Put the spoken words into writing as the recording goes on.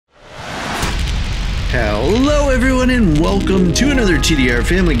Hello everyone and welcome to another TDR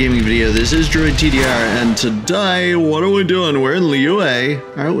family gaming video. This is DroydTDR and today, what are we doing? We're in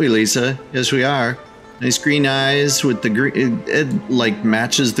Liyue, aren't we, Lisa? Yes, we are. Nice green eyes with the green, it like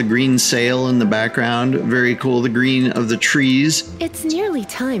matches the green sail in the background. Very cool, the green of the trees. It's nearly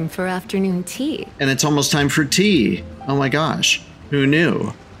time for afternoon tea. And it's almost time for tea. Oh my gosh, who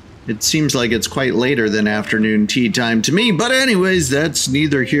knew? It seems like it's quite later than afternoon tea time to me, but anyways, that's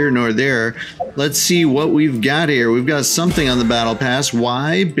neither here nor there. Let's see what we've got here. We've got something on the battle pass.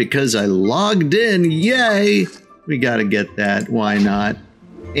 Why? Because I logged in. Yay! We gotta get that. Why not?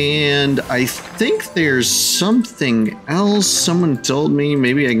 And I think there's something else. Someone told me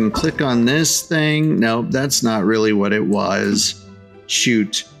maybe I can click on this thing. Nope, that's not really what it was.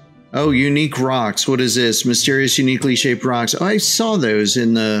 Shoot. Oh, unique rocks. What is this? Mysterious, uniquely shaped rocks. Oh, I saw those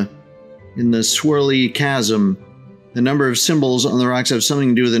in the swirly chasm. The number of symbols on the rocks have something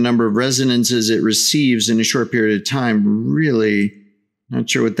to do with the number of resonances it receives in a short period of time. Really? Not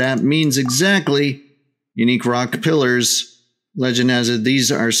sure what that means exactly. Unique rock pillars. Legend has it these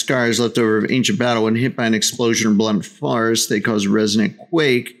are scars left over of ancient battle. When hit by an explosion or blunt force, they cause a resonant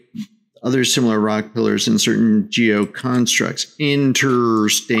quake. Other similar rock pillars in certain geoconstructs.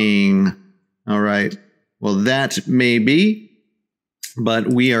 Interesting. All right. Well, that may be, but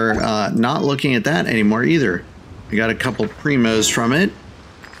we are not looking at that anymore either. I got a couple primos from it.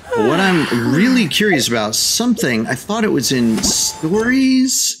 But what I'm really curious about, something, I thought it was in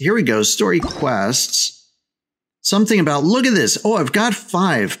stories. Here we go, story quests. Something about, look at this. Oh, I've got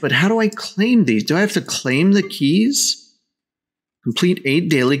 5, but how do I claim these? Do I have to claim the keys? Complete 8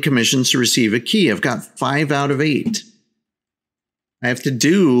 daily commissions to receive a key. I've got 5 out of 8. I have to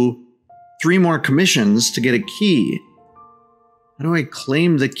do 3 more commissions to get a key. How do I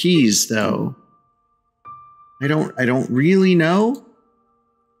claim the keys, though? I don't really know.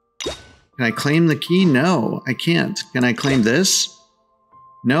 Can I claim the key? No, I can't. Can I claim this?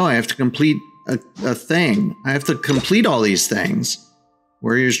 No, I have to complete a thing. I have to complete all these things.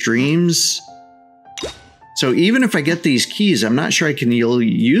 Warrior's Dreams. So even if I get these keys, I'm not sure I can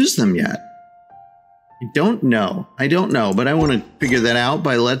use them yet. I don't know. I don't know, but I want to figure that out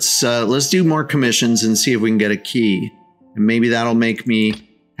by let's do more commissions and see if we can get a key. And maybe that'll make me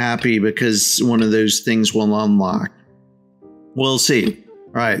happy because one of those things will unlock. We'll see.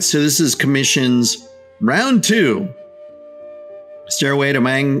 All right, so this is commissions round 2. Stairway to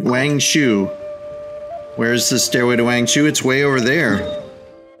Wang Shu. Where's the Stairway to Wang Shu? It's way over there.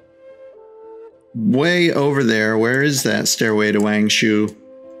 Way over there. Where is that Stairway to Wang Shu?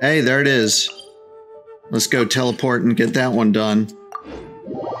 Hey, there it is. Let's go teleport and get that one done.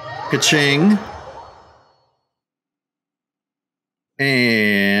 Ka-ching.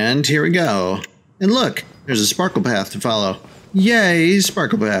 And here we go. And look, there's a sparkle path to follow. Yay,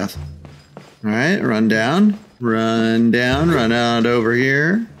 sparkle path. All right, run down, run out over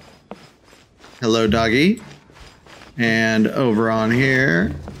here. Hello, doggy. And over on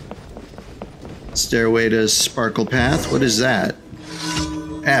here. Stairway to Sparkle Path. What is that?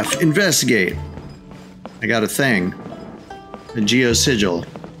 F. Investigate. I got a thing. A Geo Sigil.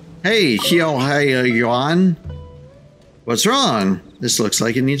 Hey, Yuan. What's wrong? This looks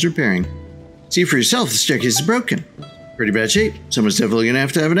like it needs repairing. See for yourself, the staircase is broken. Pretty bad shape. Someone's definitely gonna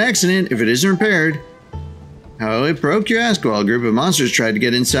have to have an accident if it isn't repaired. How it broke, you ask? Well, a group of monsters tried to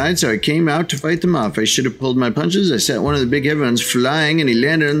get inside, so I came out to fight them off. I should have pulled my punches. I set one of the big heavy ones flying, and he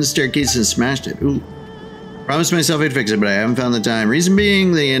landed on the staircase and smashed it. Ooh. Promised myself I'd fix it, but I haven't found the time. Reason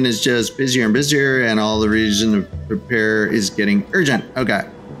being, the inn is just busier and busier, and all the reason to repair is getting urgent. Okay.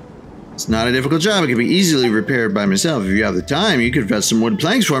 It's not a difficult job. It can be easily repaired by myself. If you have the time, you could fetch some wood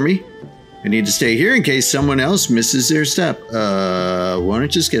planks for me. I need to stay here in case someone else misses their step. Won't it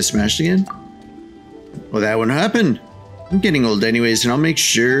just get smashed again? Well, that wouldn't happen. I'm getting old anyways, and I'll make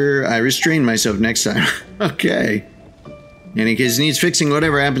sure I restrain myself next time. Okay. In case it needs fixing,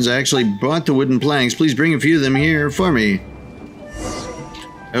 whatever happens, I actually bought the wooden planks. Please bring a few of them here for me.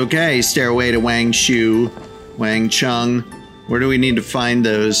 Okay, Stairway to Wang Shu. Wang Chung. Where do we need to find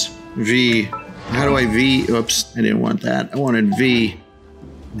those? V. How do I V? Oops, I didn't want that. I wanted V.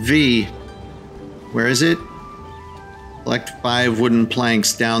 V. Where is it? Collect 5 wooden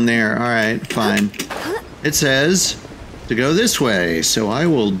planks down there. All right, fine. It says to go this way, so I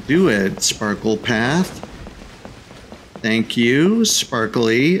will do it. Sparkle path. Thank you,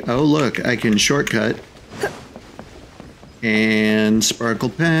 sparkly. Oh, look, I can shortcut. And sparkle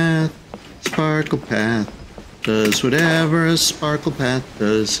path. Sparkle path. Does whatever a sparkle path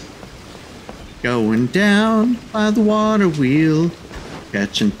does. Going down by the water wheel.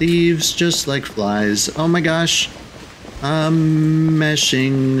 Catching thieves just like flies. Oh my gosh. I'm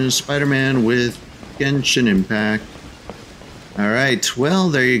meshing Spider-Man with Genshin Impact. Alright, well,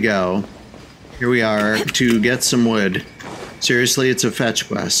 there you go. Here we are to get some wood. Seriously, it's a fetch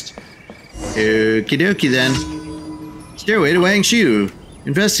quest. Okie dokie then. Stairway to Wangshu.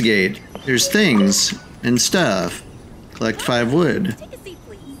 Investigate. There's things and stuff. Collect 5 wood.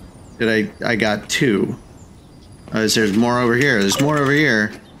 I got 2. There's more over here. There's more over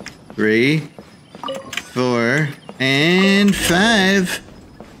here. 3, 4, and 5.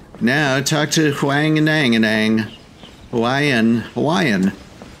 Now talk to Huang and Dang. Hawaiian.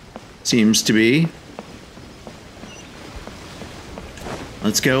 Seems to be.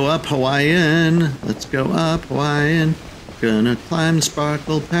 Let's go up, Hawaiian. Let's go up, Hawaiian. Gonna climb the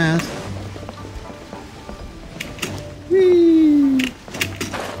sparkle path. Whee!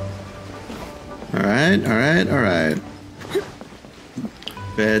 Alright.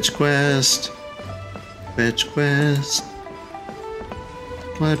 Fetch quest.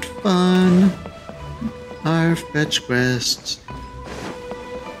 What fun are fetch quests.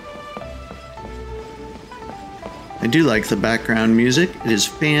 I do like the background music. It is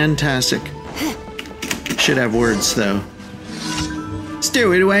fantastic. Should have words though.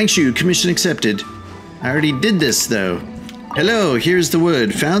 Stairway to Wangshu. Commission accepted. I already did this though. Hello, here's the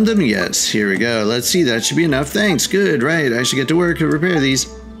wood. Found them? Yes. Here we go. Let's see. That should be enough. Thanks. Good. Right. I should get to work to repair these.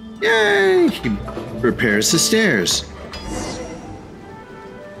 Yay! He repairs the stairs.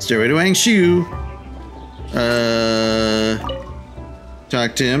 Stairway to Wangshu.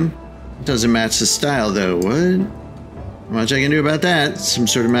 Talk to him. Doesn't match the style though. What? Not much I can do about that. Some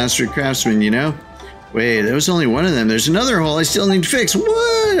sort of master craftsman, you know? Wait, there was only one of them. There's another hole I still need to fix. What?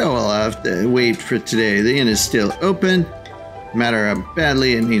 Oh, I'll have to wait for today. The inn is still open. No matter how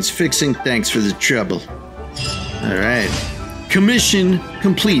badly it needs fixing. Thanks for the trouble. Alright. Commission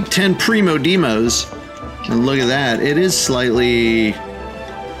complete. 10 primo demos. And look at that. It is slightly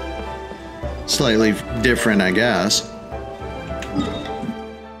different, I guess.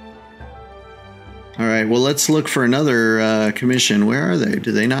 Alright, well, let's look for another commission. Where are they?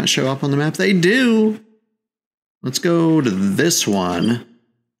 Do they not show up on the map? They do! Let's go to this one,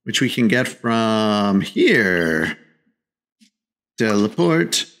 which we can get from here.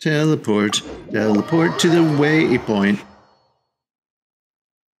 Teleport to the waypoint.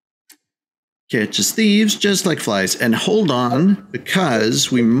 Catches thieves just like flies. And hold on,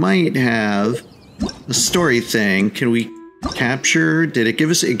 because we might have a story thing. Can we capture? Did it give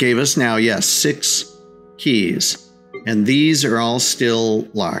us? It gave us now, yes, 6 keys. And these are all still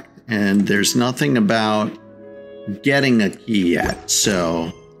locked. And there's nothing about getting a key yet.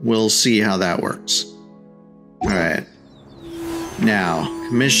 So we'll see how that works. All right. Now,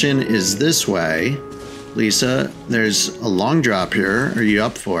 commission is this way. Lisa, there's a long drop here. Are you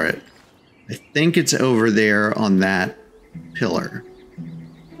up for it? I think it's over there on that pillar.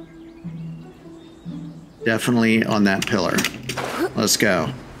 Definitely on that pillar. Let's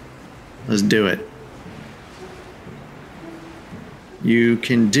go. Let's do it. You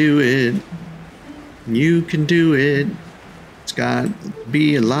can do it. You can do it. It's got to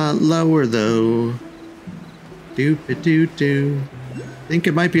be a lot lower though. Doop-a-doo-doo. I think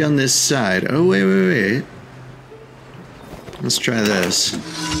it might be on this side. Oh, wait. Let's try this.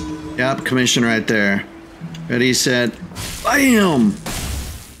 Yep, commission right there. Ready, set, bam!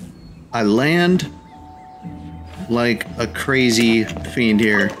 I land like a crazy fiend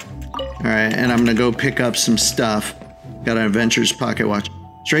here. Alright, and I'm gonna go pick up some stuff. Got an adventurer's pocket watch.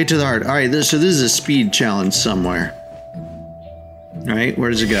 Straight to the heart. Alright, so this is a speed challenge somewhere. Alright, where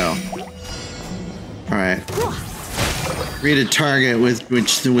does it go? Alright. Read a target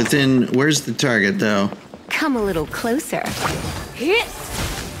within. Where's the target though? Come a little closer.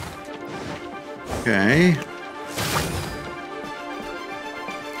 Okay.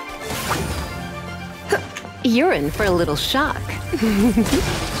 You're in for a little shock.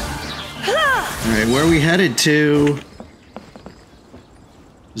 Alright, where are we headed to?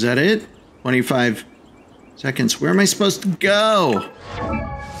 Is that it? 25 seconds. Where am I supposed to go?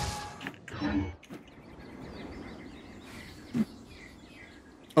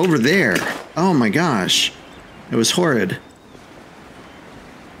 Over there. Oh my gosh. It was horrid.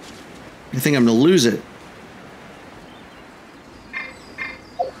 I think I'm gonna lose it.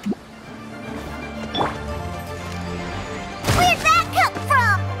 Where'd that come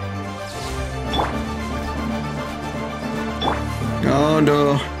from? Oh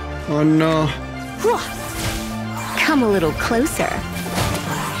no. Oh no. Come a little closer.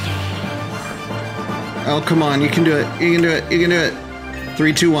 Oh, come on. You can do it. You can do it. You can do it.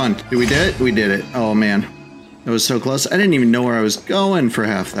 3, 2, 1. Did we do it? We did it. Oh man. That was so close. I didn't even know where I was going for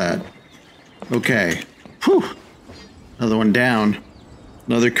half that. Okay. Whew. Another one down.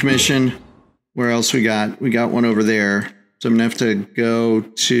 Another commission. Where else we got? We got one over there. So I'm going to have to go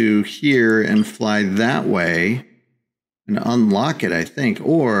to here and fly that way and unlock it, I think.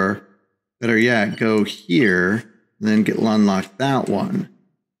 Or, better yet, go here and then unlock that one.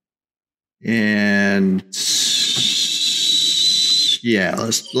 And yeah,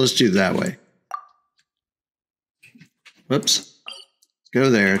 let's do it that way. Whoops. Go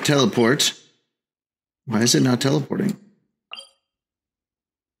there. Teleport. Why is it not teleporting?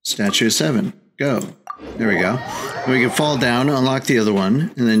 Statue of 7. Go. There we go. And we can fall down, unlock the other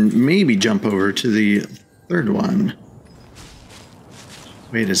one, and then maybe jump over to the third one.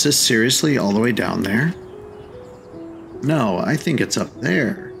 Wait, is this seriously all the way down there? No, I think it's up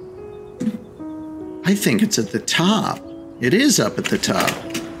there. I think it's at the top. It is up at the top.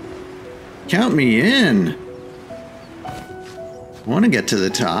 Count me in. I want to get to the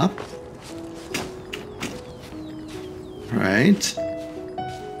top. Right.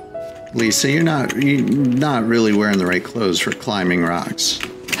 Lisa, you're not really wearing the right clothes for climbing rocks.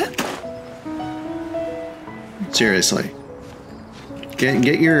 Seriously.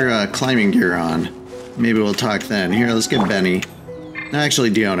 Get your climbing gear on. Maybe we'll talk then. Here, let's get Benny.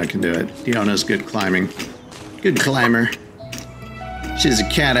 Actually, Diona can do it. Diona's good climbing. Good climber. She's a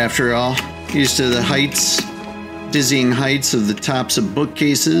cat after all. Used to the heights, dizzying heights of the tops of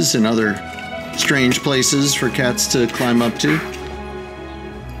bookcases and other strange places for cats to climb up to.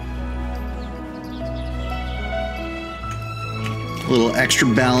 A little extra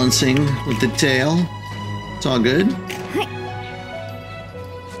balancing with the tail. It's all good.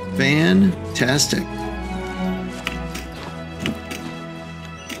 Fantastic.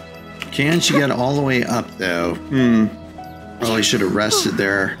 Can she get all the way up though? Probably should have rested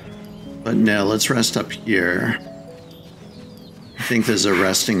there. But no, let's rest up here. I think there's a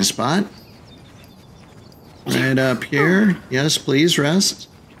resting spot. Right up here. Yes, please rest.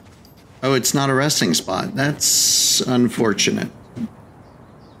 Oh, it's not a resting spot. That's unfortunate.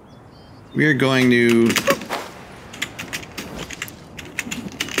 We're going to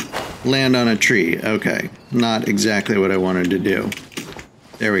land on a tree. Okay, not exactly what I wanted to do.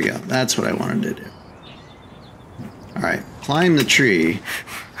 There we go. That's what I wanted to do. All right, climb the tree.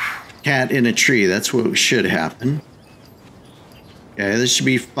 Cat in a tree. That's what should happen. Okay, this should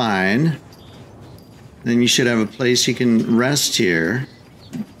be fine. Then you should have a place you can rest here.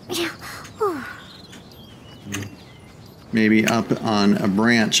 Maybe up on a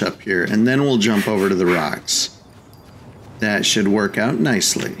branch up here, and then we'll jump over to the rocks. That should work out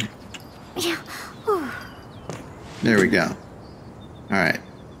nicely. There we go. All right.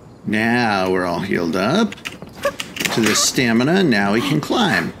 Now we're all healed up to the stamina. Now we can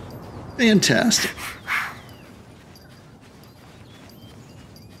climb. Fantastic.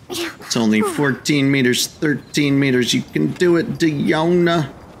 It's only 14 meters, 13 meters. You can do it,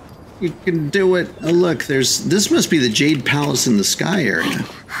 Diona. You can do it. Oh, look, this must be the Jade Palace in the sky area.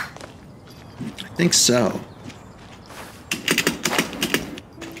 I think so.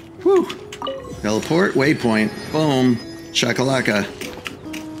 Whew. Teleport, waypoint. Boom. Shakalaka.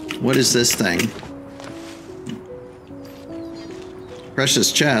 What is this thing?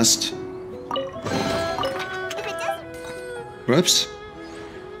 Precious chest. Whoops.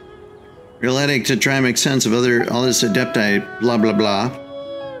 Real headache to try and make sense of all this adepti, blah, blah, blah.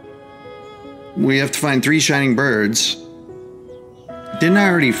 We have to find 3 shining birds. Didn't I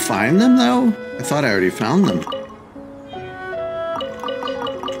already find them, though? I thought I already found them.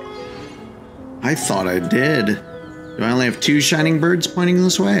 I thought I did. Do I only have 2 shining birds pointing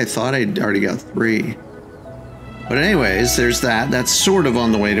this way? I thought I'd already got 3. But anyways, there's that. That's sort of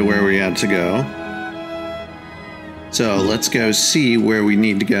on the way to where we had to go. So let's go see where we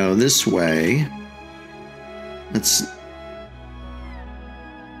need to go this way. Let's...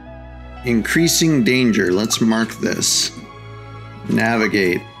 Increasing danger. Let's mark this.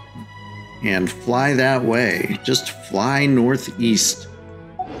 Navigate. And fly that way. Just fly northeast.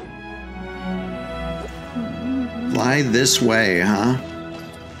 Fly this way, huh?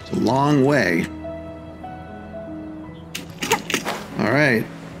 It's a long way. Alright.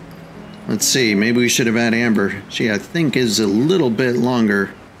 Let's see. Maybe we should have had Amber. She, I think, is a little bit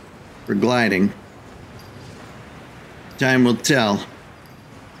longer for gliding. Time will tell.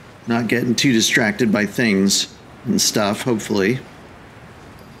 Not getting too distracted by things and stuff, hopefully.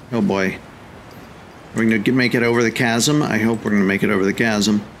 Oh boy. We're going to make it over the chasm. I hope we're going to make it over the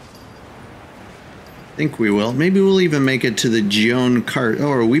chasm. I think we will. Maybe we'll even make it to the Joan Karst.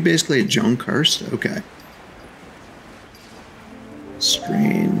 Oh, are we basically at Joan Karst? Okay.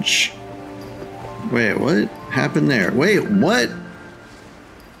 Strange. Wait, what happened there? Wait, what?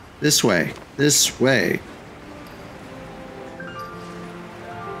 This way. This way.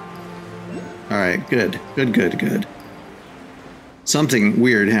 Alright, good. Good. Something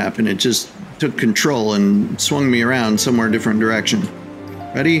weird happened. It just took control and swung me around somewhere different direction.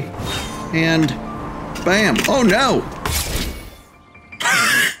 Ready? And bam! Oh no!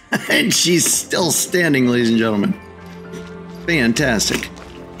 And she's still standing, ladies and gentlemen. Fantastic.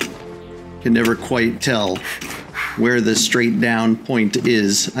 Can never quite tell where the straight down point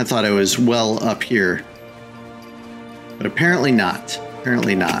is. I thought I was well up here. But apparently not.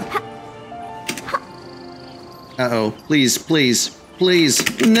 Apparently not. Uh-oh. Please, please, please.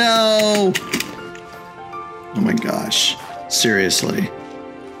 No! Oh my gosh. Seriously.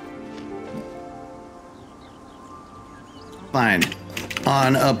 Fine.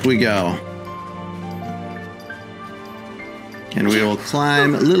 On up we go. And we will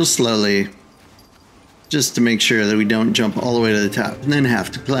climb a little slowly. Just to make sure that we don't jump all the way to the top and then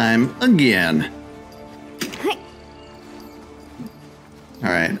have to climb again.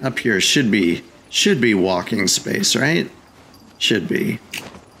 Alright, up here should be walking space, right? Should be.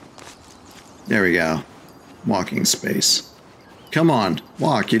 There we go. Walking space. Come on,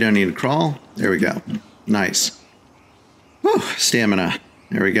 walk. You don't need to crawl. There we go. Nice. Whew, stamina.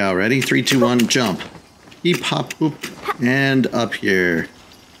 There we go. Ready? 3, 2, 1, jump. Eep, hop, whoop, and up here.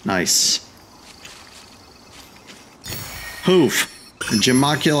 Nice. Poof.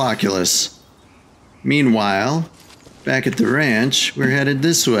 Jamoculoculus. Meanwhile, back at the ranch, we're headed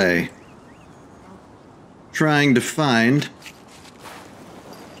this way. Trying to find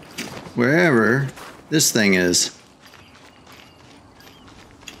wherever this thing is.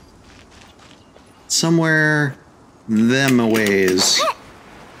 Somewhere them-a-ways.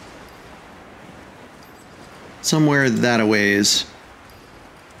 Somewhere that-a-ways.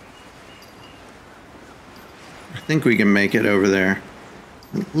 I think we can make it over there.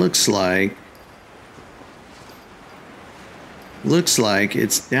 It looks like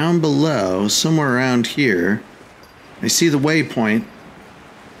it's down below, somewhere around here. I see the waypoint.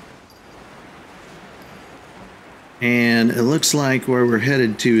 And it looks like where we're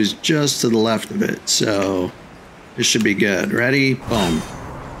headed to is just to the left of it. So this should be good. Ready? Boom.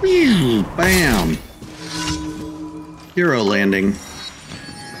 Bam. Hero landing.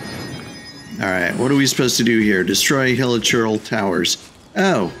 Alright, what are we supposed to do here? Destroy Hilichurl towers.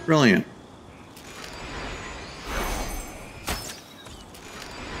 Oh, brilliant.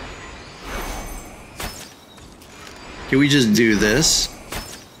 Can we just do this?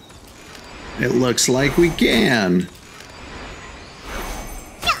 It looks like we can.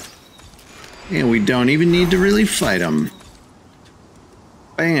 And we don't even need to really fight them.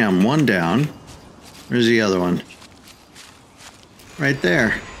 Bam, one down. Where's the other one? Right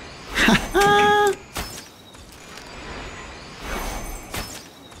there.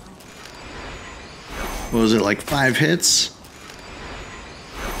 What was it, like 5 hits?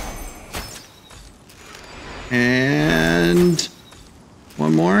 And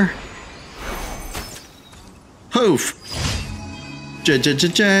one more. Poof!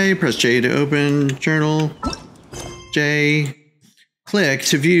 J. Press J to open journal. J. Click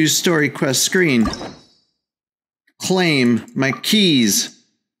to view story quest screen. Claim my keys.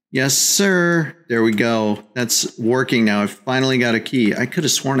 Yes, sir. There we go. That's working now. I finally got a key. I could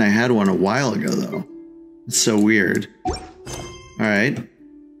have sworn I had one a while ago, though. It's so weird. All right.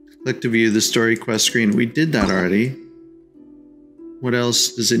 Click to view the story quest screen. We did that already. What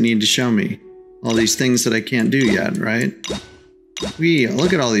else does it need to show me? All these things that I can't do yet, right?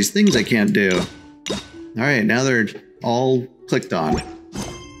 Look at all these things I can't do. All right, now they're all clicked on.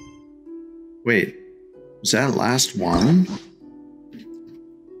 Wait, was that last one?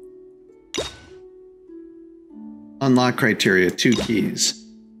 Unlock criteria, 2 keys.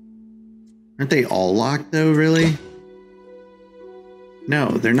 Aren't they all locked though, really? No,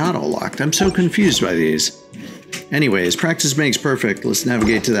 they're not all locked. I'm so confused by these. Anyways, practice makes perfect. Let's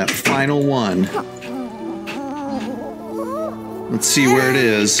navigate to that final one. Let's see where it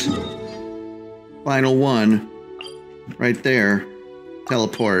is. Final one. Right there.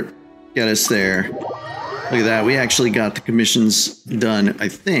 Teleport. Get us there. Look at that. We actually got the commissions done, I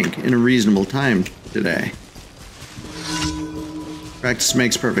think, in a reasonable time today. Practice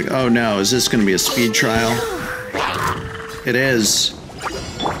makes perfect. Oh no, is this going to be a speed trial? It is.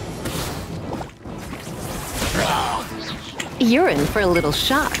 You're in for a little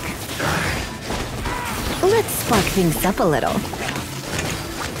shock. Let's spark things up a little.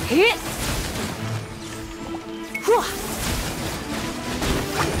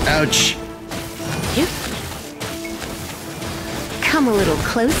 Ouch. Come a little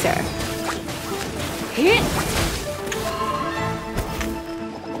closer.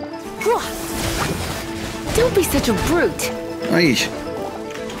 Don't be such a brute. Aye.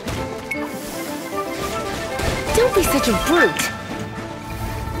 Don't be such a brute.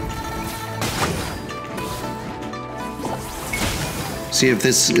 See if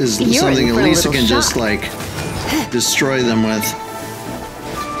this is You're something in for a Elisa little can just shock. like destroy them with.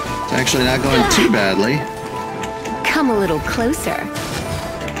 It's actually not going too badly. Come a little closer.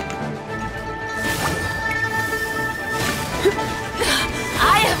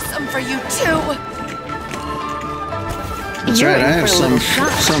 I have some for you too. That's You're right, in I have for a little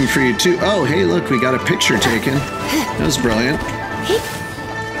shock. some for you too. Oh, hey, look, we got a picture taken. That was brilliant.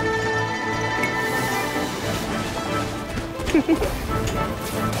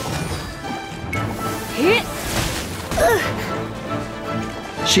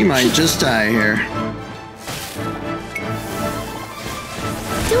 She might just die here.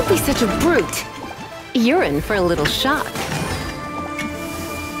 Don't be such a brute. You're in for a little shock.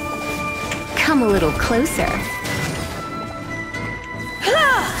 Come a little closer.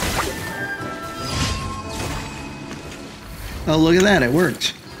 Oh, look at that, it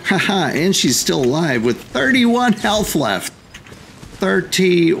worked. Haha, and she's still alive with 31 health left.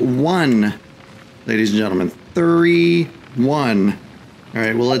 31. Ladies and gentlemen, 31. All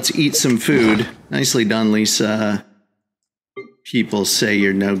right, well, let's eat some food. Nicely done, Lisa. People say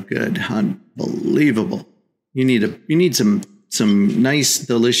you're no good. Unbelievable. You need some nice,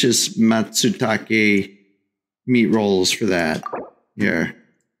 delicious matsutake meat rolls for that. Here,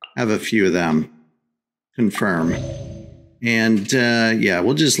 have a few of them. Confirm. And yeah,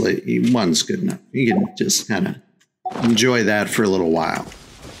 we'll just let you. One's good enough. You can just kind of enjoy that for a little while.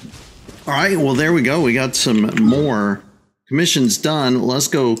 All right, well, there we go. We got some more commissions done. Let's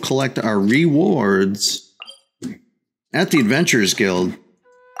go collect our rewards at the Adventurers Guild.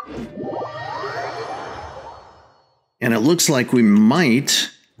 And it looks like we might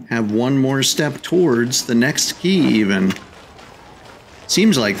have one more step towards the next key even.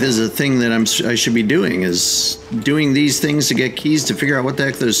 Seems like this is a thing that I should be doing, is doing these things to get keys to figure out what the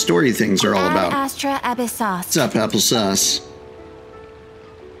heck those story things are all about. Astra Abyssos. What's up, applesauce?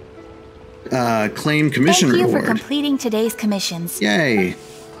 Claim commission Thank you reward. for completing today's commissions. Yay.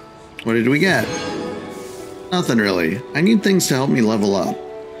 What did we get? Nothing really. I need things to help me level up.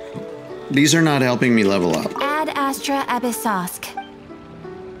 These are not helping me level up. Ad Astra Abyssos.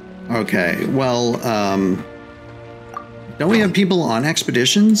 Okay, well, don't we have people on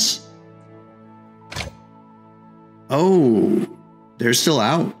expeditions? Oh, they're still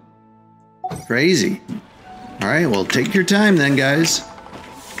out. Crazy. All right, well, take your time then, guys.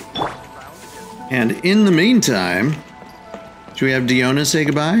 And in the meantime, should we have Diona say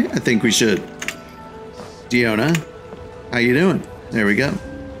goodbye? I think we should. Diona, how you doing? There we go.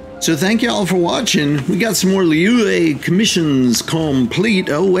 So thank you all for watching. We got some more Liyue Commissions complete.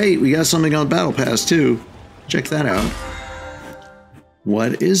 Oh wait, we got something on Battle Pass too. Check that out.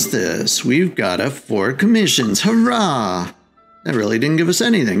 What is this? We've got 4 commissions. Hurrah! That really didn't give us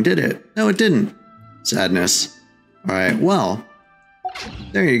anything, did it? No, it didn't. Sadness. All right, well,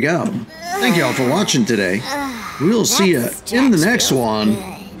 there you go. Thank you all for watching today. We'll see you in the next one.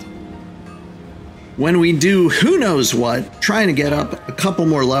 When we do who knows what, trying to get up a couple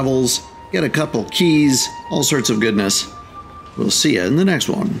more levels, get a couple keys, all sorts of goodness. We'll see you in the next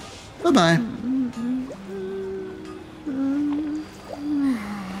one. Bye-bye.